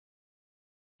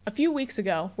A few weeks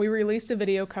ago, we released a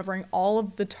video covering all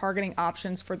of the targeting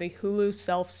options for the Hulu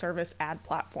self-service ad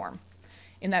platform.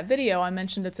 In that video, I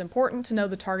mentioned it's important to know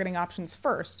the targeting options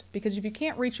first, because if you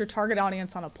can't reach your target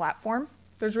audience on a platform,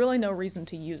 there's really no reason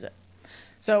to use it.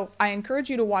 So I encourage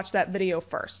you to watch that video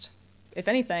first. If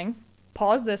anything,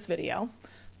 pause this video,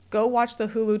 go watch the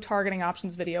Hulu targeting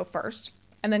options video first,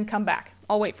 and then come back.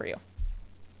 I'll wait for you.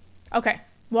 Okay,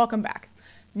 welcome back.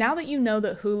 Now that you know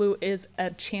that Hulu is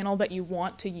a channel that you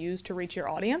want to use to reach your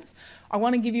audience, I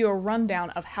want to give you a rundown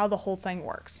of how the whole thing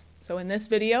works. So in this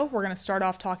video, we're going to start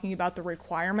off talking about the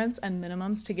requirements and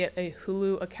minimums to get a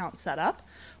Hulu account set up.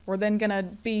 We're then going to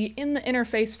be in the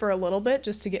interface for a little bit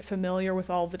just to get familiar with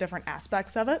all the different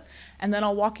aspects of it, and then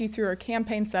I'll walk you through a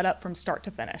campaign setup from start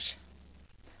to finish.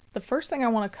 The first thing I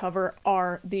want to cover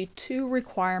are the two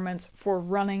requirements for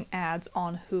running ads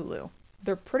on Hulu.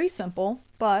 They're pretty simple,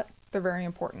 but they're very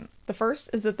important. The first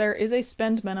is that there is a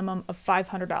spend minimum of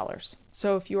 $500.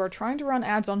 So if you are trying to run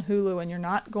ads on Hulu and you're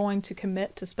not going to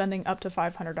commit to spending up to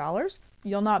 $500,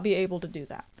 you'll not be able to do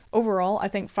that. Overall, I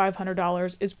think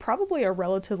 $500 is probably a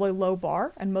relatively low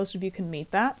bar, and most of you can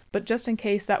meet that. But just in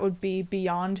case that would be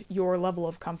beyond your level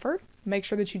of comfort, make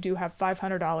sure that you do have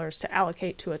 $500 to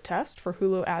allocate to a test for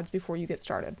Hulu ads before you get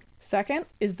started. Second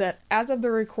is that as of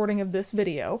the recording of this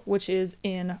video, which is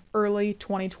in early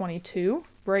 2022,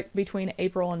 right between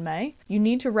April and May, you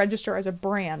need to register as a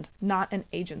brand, not an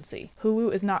agency.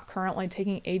 Hulu is not currently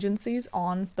taking agencies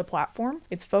on the platform.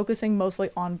 It's focusing mostly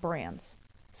on brands.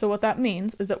 So what that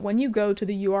means is that when you go to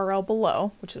the URL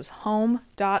below, which is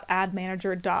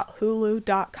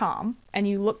home.admanager.hulu.com, and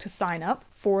you look to sign up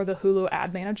for the Hulu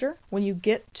Ad Manager, when you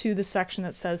get to the section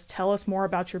that says tell us more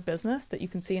about your business that you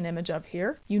can see an image of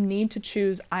here, you need to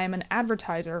choose I am an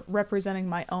advertiser representing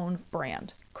my own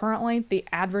brand. Currently, the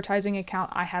advertising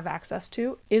account I have access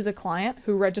to is a client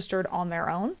who registered on their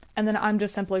own, and then I'm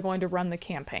just simply going to run the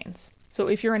campaigns. So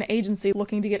if you're an agency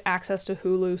looking to get access to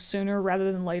Hulu sooner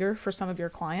rather than later for some of your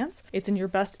clients, it's in your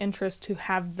best interest to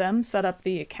have them set up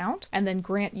the account and then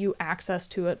grant you access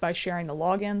to it by sharing the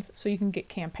logins so you can get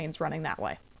campaigns running that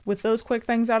way. With those quick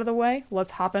things out of the way,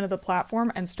 let's hop into the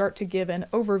platform and start to give an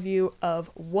overview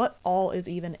of what all is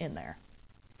even in there.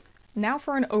 Now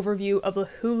for an overview of the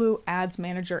Hulu Ads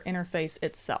Manager interface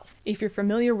itself. If you're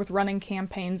familiar with running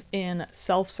campaigns in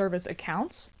self-service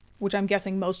accounts, which I'm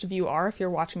guessing most of you are if you're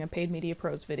watching a Paid Media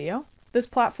Pros video, this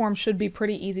platform should be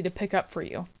pretty easy to pick up for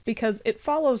you because it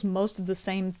follows most of the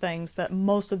same things that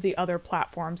most of the other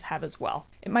platforms have as well.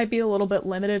 It might be a little bit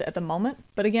limited at the moment,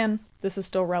 but again, this is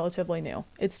still relatively new.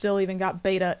 It's still even got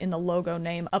beta in the logo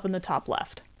name up in the top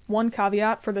left. One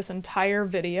caveat for this entire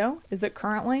video is that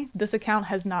currently this account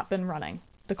has not been running.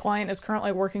 The client is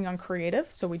currently working on creative,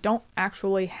 so we don't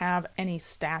actually have any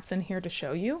stats in here to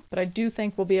show you, but I do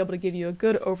think we'll be able to give you a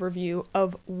good overview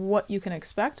of what you can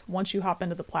expect once you hop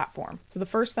into the platform. So the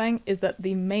first thing is that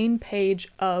the main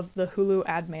page of the Hulu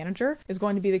Ad Manager is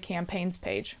going to be the campaigns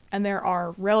page, and there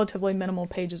are relatively minimal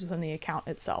pages within the account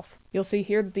itself. You'll see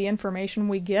here that the information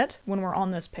we get when we're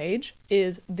on this page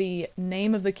is the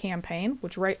name of the campaign,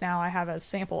 which right now I have as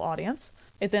sample audience.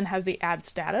 It then has the ad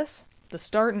status, the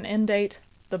start and end date,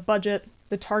 the budget,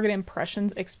 the target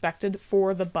impressions expected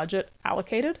for the budget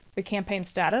allocated, the campaign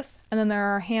status, and then there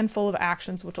are a handful of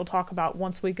actions which we'll talk about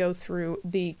once we go through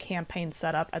the campaign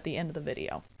setup at the end of the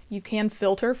video. You can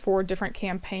filter for different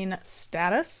campaign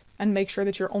status and make sure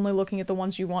that you're only looking at the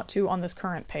ones you want to on this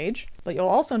current page, but you'll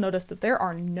also notice that there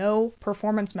are no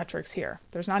performance metrics here.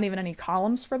 There's not even any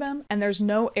columns for them, and there's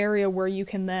no area where you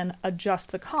can then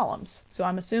adjust the columns. So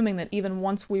I'm assuming that even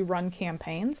once we run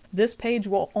campaigns, this page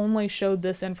will only show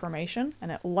this information,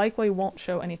 and it likely won't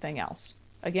show anything else.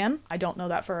 Again, I don't know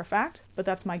that for a fact, but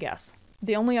that's my guess.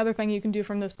 The only other thing you can do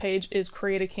from this page is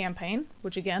create a campaign,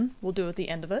 which again, we'll do at the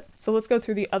end of it. So let's go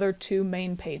through the other two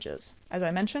main pages. As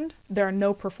I mentioned, there are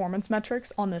no performance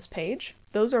metrics on this page.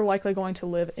 Those are likely going to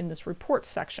live in this reports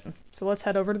section. So let's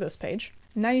head over to this page.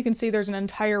 Now you can see there's an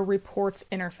entire reports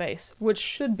interface, which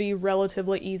should be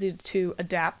relatively easy to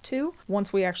adapt to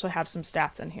once we actually have some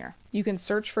stats in here. You can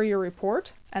search for your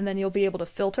report, and then you'll be able to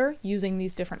filter using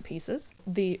these different pieces.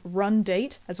 The run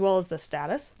date, as well as the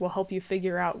status, will help you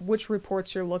figure out which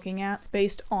reports you're looking at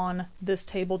based on this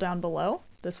table down below.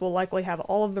 This will likely have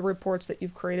all of the reports that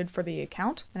you've created for the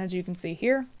account, and as you can see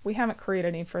here, we haven't created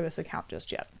any for this account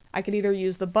just yet. I could either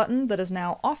use the button that is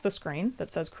now off the screen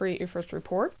that says create your first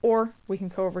report, or we can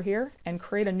go over here and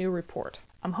create a new report.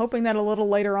 I'm hoping that a little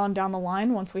later on down the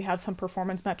line, once we have some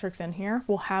performance metrics in here,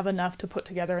 we'll have enough to put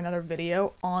together another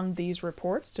video on these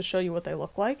reports to show you what they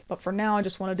look like. But for now, I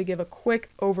just wanted to give a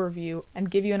quick overview and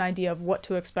give you an idea of what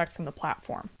to expect from the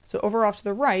platform. So over off to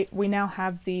the right, we now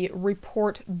have the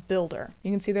report builder. You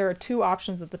can see there are two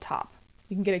options at the top.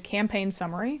 You can get a campaign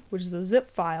summary, which is a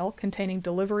zip file containing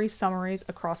delivery summaries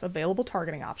across available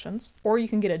targeting options, or you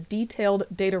can get a detailed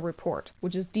data report,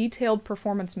 which is detailed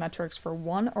performance metrics for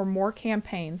one or more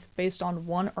campaigns based on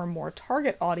one or more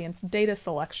target audience data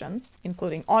selections,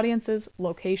 including audiences,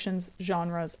 locations,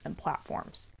 genres, and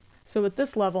platforms. So at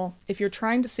this level, if you're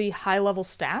trying to see high-level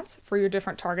stats for your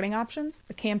different targeting options,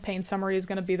 a campaign summary is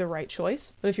going to be the right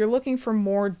choice. But if you're looking for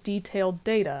more detailed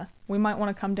data, we might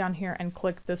want to come down here and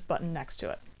click this button next to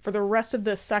it. For the rest of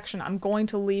this section, I'm going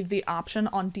to leave the option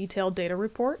on detailed data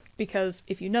report because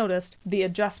if you noticed, the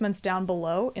adjustments down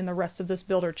below in the rest of this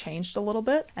builder changed a little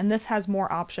bit, and this has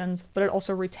more options, but it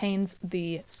also retains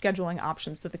the scheduling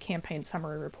options that the campaign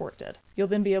summary report did. You'll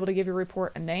then be able to give your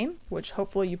report a name, which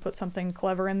hopefully you put something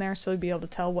clever in there so you'll be able to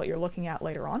tell what you're looking at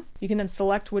later on. You can then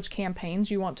select which campaigns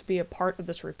you want to be a part of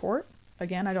this report.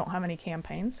 Again, I don't have any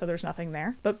campaigns, so there's nothing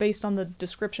there. But based on the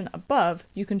description above,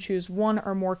 you can choose one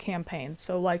or more campaigns.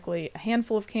 So likely a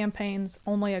handful of campaigns,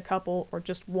 only a couple, or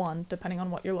just one, depending on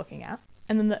what you're looking at.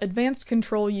 And then the advanced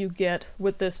control you get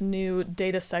with this new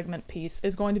data segment piece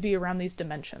is going to be around these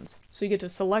dimensions. So you get to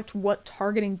select what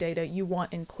targeting data you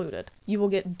want included. You will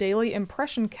get daily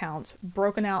impression counts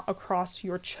broken out across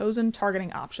your chosen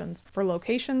targeting options for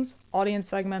locations, audience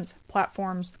segments,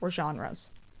 platforms, or genres.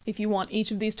 If you want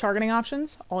each of these targeting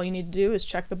options, all you need to do is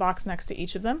check the box next to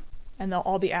each of them, and they'll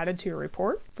all be added to your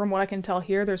report. From what I can tell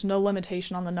here, there's no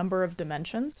limitation on the number of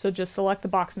dimensions, so just select the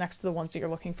box next to the ones that you're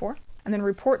looking for. And then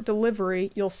report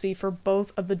delivery, you'll see for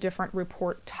both of the different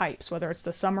report types, whether it's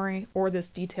the summary or this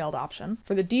detailed option.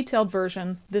 For the detailed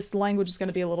version, this language is going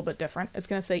to be a little bit different. It's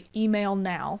going to say email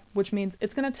now, which means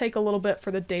it's going to take a little bit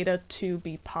for the data to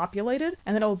be populated,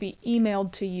 and then it will be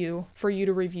emailed to you for you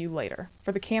to review later.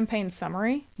 For the campaign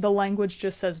summary, the language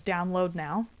just says download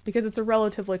now. Because it's a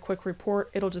relatively quick report,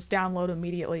 it'll just download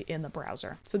immediately in the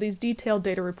browser. So these detailed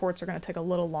data reports are going to take a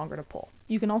little longer to pull.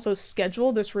 You can also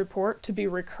schedule this report to be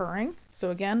recurring. So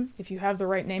again, if you have the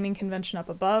right naming convention up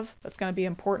above, that's going to be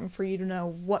important for you to know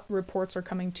what reports are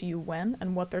coming to you when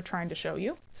and what they're trying to show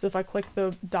you. So if I click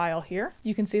the dial here,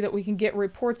 you can see that we can get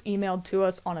reports emailed to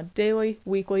us on a daily,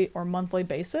 weekly, or monthly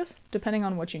basis, depending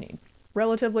on what you need.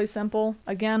 Relatively simple.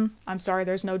 Again, I'm sorry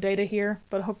there's no data here,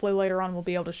 but hopefully later on we'll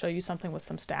be able to show you something with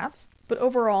some stats. But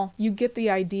overall, you get the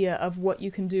idea of what you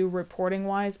can do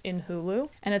reporting-wise in Hulu,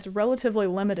 and it's relatively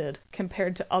limited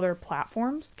compared to other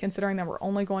platforms, considering that we're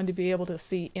only going to be able to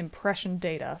see impression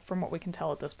data from what we can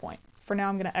tell at this point. For now,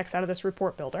 I'm going to X out of this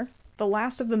report builder. The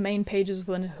last of the main pages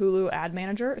within Hulu Ad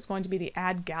Manager is going to be the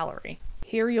ad gallery.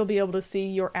 Here you'll be able to see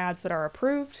your ads that are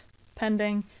approved,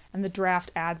 pending, and the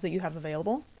draft ads that you have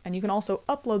available. And you can also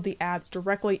upload the ads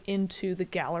directly into the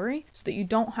gallery so that you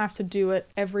don't have to do it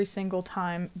every single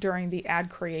time during the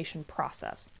ad creation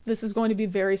process. This is going to be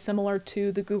very similar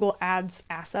to the Google Ads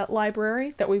asset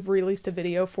library that we've released a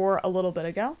video for a little bit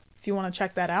ago. If you want to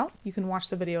check that out, you can watch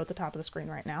the video at the top of the screen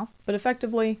right now. But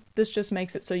effectively, this just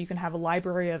makes it so you can have a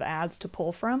library of ads to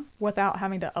pull from without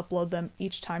having to upload them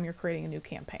each time you're creating a new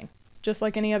campaign. Just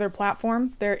like any other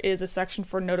platform, there is a section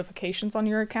for notifications on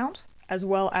your account, as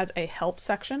well as a help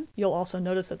section. You'll also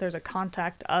notice that there's a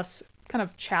contact us kind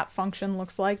of chat function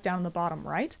looks like down in the bottom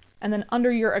right. And then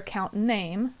under your account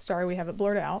name, sorry we have it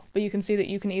blurred out, but you can see that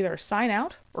you can either sign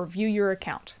out or view your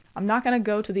account. I'm not going to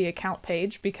go to the account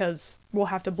page because we'll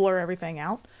have to blur everything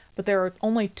out, but there are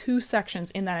only two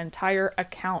sections in that entire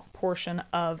account portion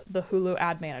of the Hulu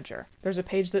Ad Manager. There's a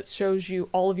page that shows you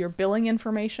all of your billing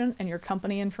information and your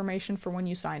company information for when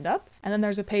you signed up, and then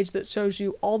there's a page that shows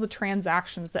you all the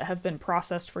transactions that have been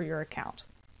processed for your account.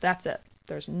 That's it.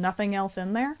 There's nothing else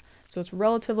in there, so it's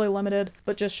relatively limited,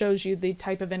 but just shows you the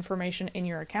type of information in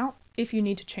your account if you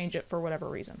need to change it for whatever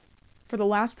reason. For the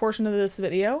last portion of this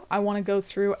video, I want to go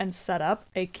through and set up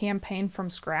a campaign from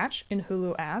scratch in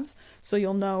Hulu Ads so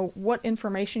you'll know what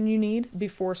information you need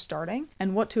before starting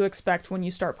and what to expect when you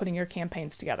start putting your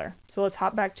campaigns together. So let's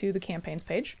hop back to the campaigns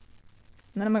page.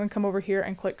 And then I'm going to come over here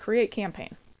and click Create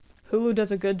Campaign. Hulu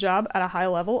does a good job at a high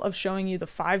level of showing you the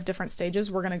 5 different stages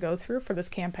we're going to go through for this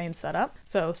campaign setup.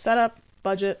 So setup,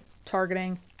 budget,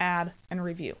 targeting, ad, and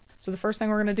review. So the first thing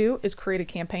we're going to do is create a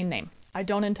campaign name. I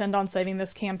don't intend on saving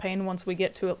this campaign once we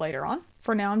get to it later on.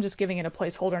 For now, I'm just giving it a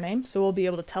placeholder name, so we'll be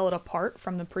able to tell it apart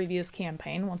from the previous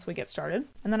campaign once we get started.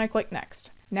 And then I click Next.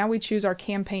 Now we choose our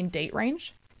campaign date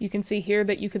range. You can see here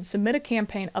that you can submit a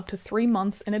campaign up to 3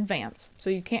 months in advance, so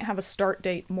you can't have a start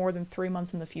date more than 3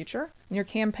 months in the future. And your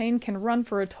campaign can run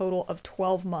for a total of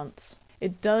 12 months.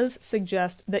 It does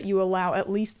suggest that you allow at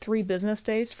least 3 business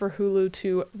days for Hulu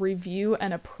to review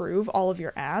and approve all of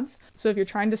your ads. So if you're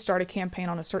trying to start a campaign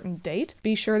on a certain date,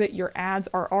 be sure that your ads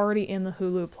are already in the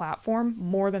Hulu platform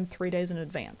more than 3 days in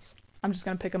advance. I'm just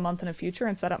going to pick a month in the future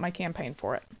and set up my campaign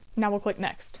for it. Now we'll click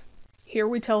Next. Here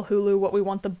we tell Hulu what we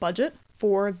want the budget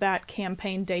for that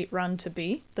campaign date run to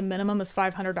be. The minimum is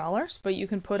 $500, but you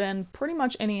can put in pretty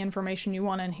much any information you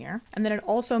want in here. And then it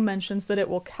also mentions that it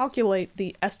will calculate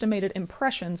the estimated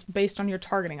impressions based on your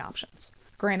targeting options.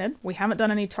 Granted, we haven't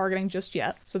done any targeting just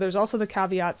yet, so there's also the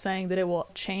caveat saying that it will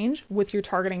change with your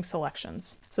targeting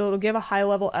selections. So it'll give a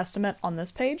high-level estimate on this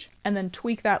page, and then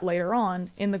tweak that later on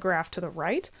in the graph to the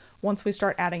right once we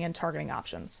start adding in targeting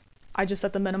options. I just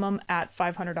set the minimum at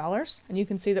 $500, and you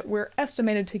can see that we're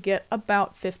estimated to get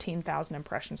about 15,000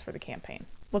 impressions for the campaign.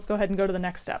 Let's go ahead and go to the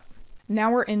next step.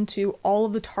 Now we're into all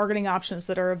of the targeting options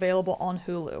that are available on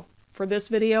Hulu. For this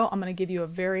video, I'm going to give you a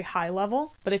very high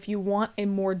level, but if you want a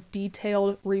more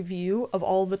detailed review of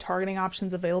all of the targeting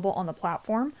options available on the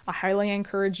platform, I highly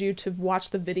encourage you to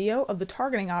watch the video of the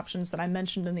targeting options that I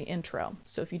mentioned in the intro.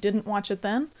 So if you didn't watch it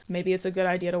then, maybe it's a good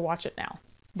idea to watch it now.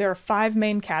 There are 5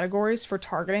 main categories for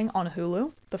targeting on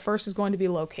Hulu. The first is going to be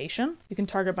location. You can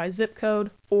target by zip code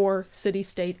or city,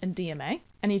 state, and DMA.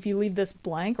 And if you leave this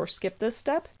blank or skip this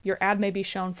step, your ad may be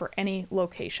shown for any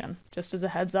location. Just as a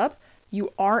heads up,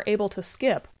 you are able to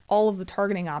skip all of the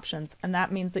targeting options, and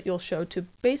that means that you'll show to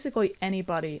basically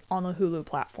anybody on the Hulu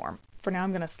platform. For now,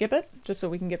 I'm going to skip it just so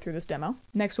we can get through this demo.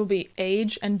 Next will be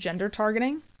age and gender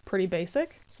targeting. Pretty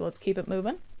basic, so let's keep it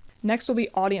moving. Next will be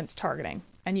audience targeting.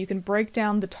 And you can break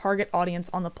down the target audience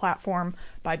on the platform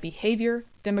by behavior,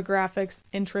 demographics,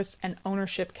 interests, and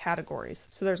ownership categories.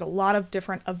 So there's a lot of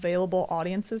different available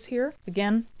audiences here.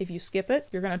 Again, if you skip it,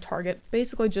 you're going to target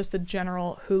basically just the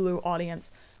general Hulu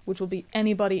audience, which will be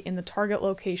anybody in the target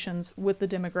locations with the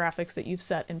demographics that you've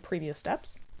set in previous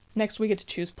steps. Next, we get to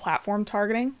choose platform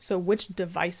targeting, so which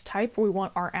device type we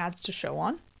want our ads to show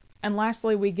on. And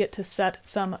lastly, we get to set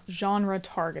some genre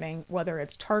targeting, whether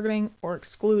it's targeting or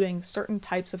excluding certain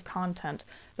types of content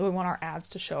that we want our ads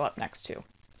to show up next to.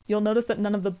 You'll notice that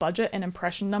none of the budget and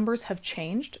impression numbers have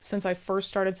changed since I first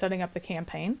started setting up the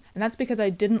campaign, and that's because I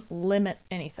didn't limit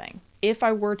anything. If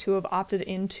I were to have opted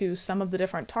into some of the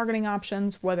different targeting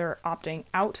options, whether opting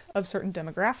out of certain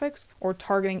demographics or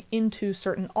targeting into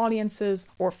certain audiences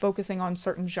or focusing on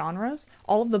certain genres,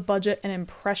 all of the budget and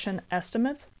impression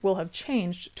estimates will have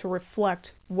changed to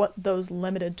reflect what those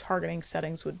limited targeting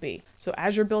settings would be. So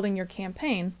as you're building your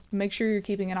campaign, make sure you're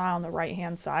keeping an eye on the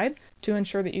right-hand side to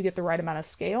ensure that you get the right amount of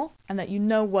scale and that you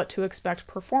know what to expect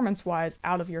performance-wise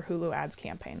out of your Hulu Ads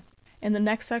campaign. In the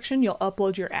next section, you'll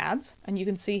upload your ads, and you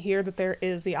can see here that there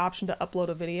is the option to upload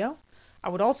a video. I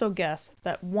would also guess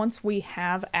that once we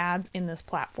have ads in this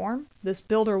platform, this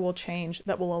builder will change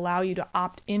that will allow you to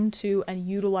opt into and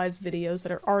utilize videos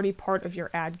that are already part of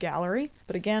your ad gallery.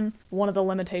 But again, one of the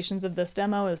limitations of this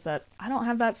demo is that I don't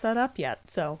have that set up yet,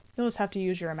 so you'll just have to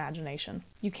use your imagination.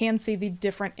 You can see the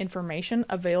different information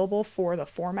available for the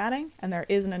formatting, and there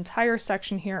is an entire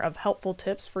section here of helpful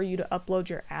tips for you to upload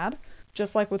your ad.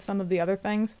 Just like with some of the other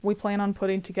things, we plan on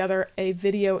putting together a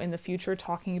video in the future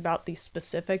talking about the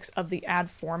specifics of the ad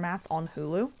formats on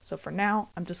Hulu. So for now,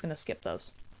 I'm just going to skip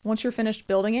those. Once you're finished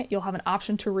building it, you'll have an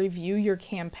option to review your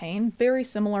campaign, very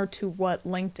similar to what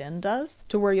LinkedIn does,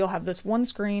 to where you'll have this one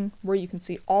screen where you can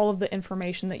see all of the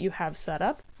information that you have set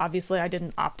up. Obviously, I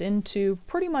didn't opt into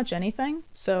pretty much anything,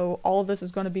 so all of this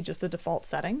is going to be just the default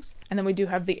settings. And then we do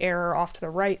have the error off to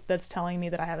the right that's telling me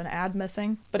that I have an ad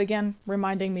missing, but again,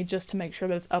 reminding me just to make sure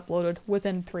that it's uploaded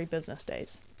within 3 business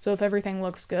days. So if everything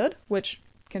looks good, which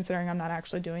considering I'm not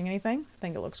actually doing anything, I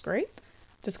think it looks great,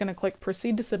 just going to click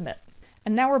Proceed to Submit.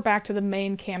 And now we're back to the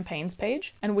main campaigns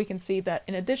page, and we can see that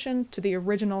in addition to the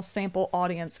original sample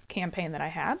audience campaign that I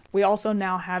had, we also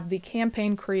now have the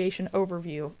campaign creation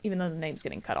overview, even though the name's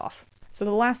getting cut off. So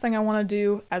the last thing I want to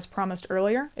do, as promised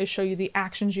earlier, is show you the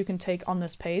actions you can take on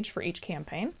this page for each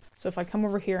campaign. So if I come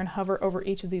over here and hover over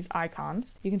each of these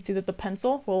icons, you can see that the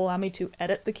pencil will allow me to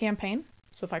edit the campaign.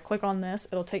 So if I click on this,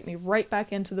 it'll take me right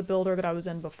back into the builder that I was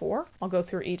in before. I'll go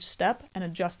through each step and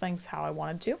adjust things how I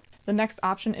wanted to. The next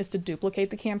option is to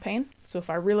duplicate the campaign. So if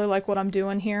I really like what I'm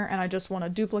doing here and I just want to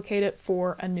duplicate it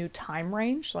for a new time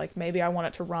range, like maybe I want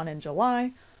it to run in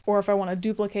July, or if I want to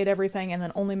duplicate everything and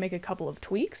then only make a couple of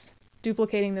tweaks,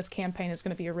 duplicating this campaign is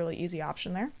going to be a really easy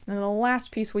option there. And then the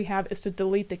last piece we have is to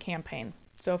delete the campaign.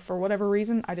 So for whatever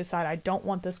reason, I decide I don't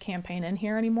want this campaign in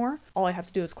here anymore. All I have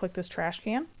to do is click this trash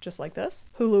can, just like this.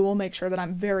 Hulu will make sure that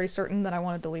I'm very certain that I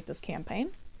want to delete this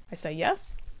campaign. I say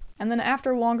yes. And then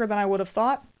after longer than I would have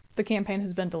thought, the campaign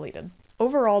has been deleted.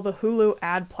 Overall, the Hulu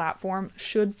ad platform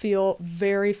should feel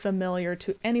very familiar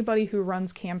to anybody who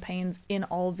runs campaigns in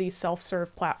all of these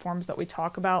self-serve platforms that we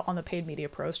talk about on the Paid Media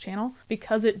Pros channel,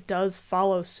 because it does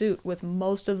follow suit with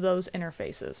most of those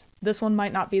interfaces. This one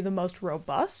might not be the most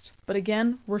robust, but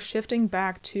again, we're shifting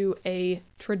back to a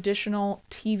traditional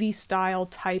TV style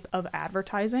type of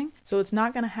advertising, so it's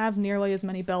not going to have nearly as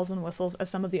many bells and whistles as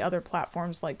some of the other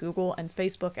platforms like Google and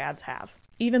Facebook ads have.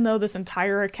 Even though this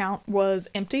entire account was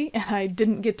empty and I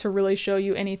didn't get to really show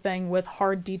you anything with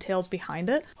hard details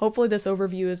behind it, hopefully this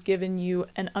overview has given you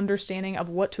an understanding of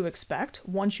what to expect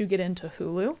once you get into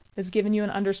Hulu. It's given you an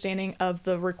understanding of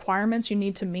the requirements you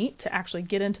need to meet to actually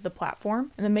get into the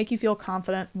platform, and then make you feel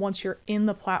confident once you're in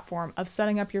the platform of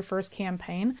setting up your first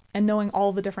campaign and knowing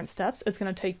all the different steps it's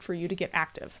going to take for you to get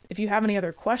active. If you have any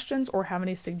other questions or have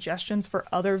any suggestions for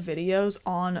other videos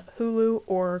on Hulu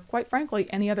or quite frankly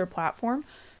any other platform,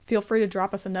 feel free to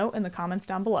drop us a note in the comments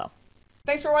down below.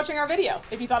 Thanks for watching our video.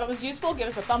 If you thought it was useful, give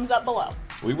us a thumbs up below.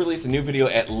 We release a new video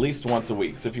at least once a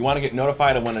week, so if you want to get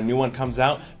notified of when a new one comes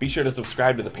out, be sure to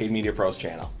subscribe to the Paid Media Pros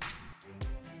channel.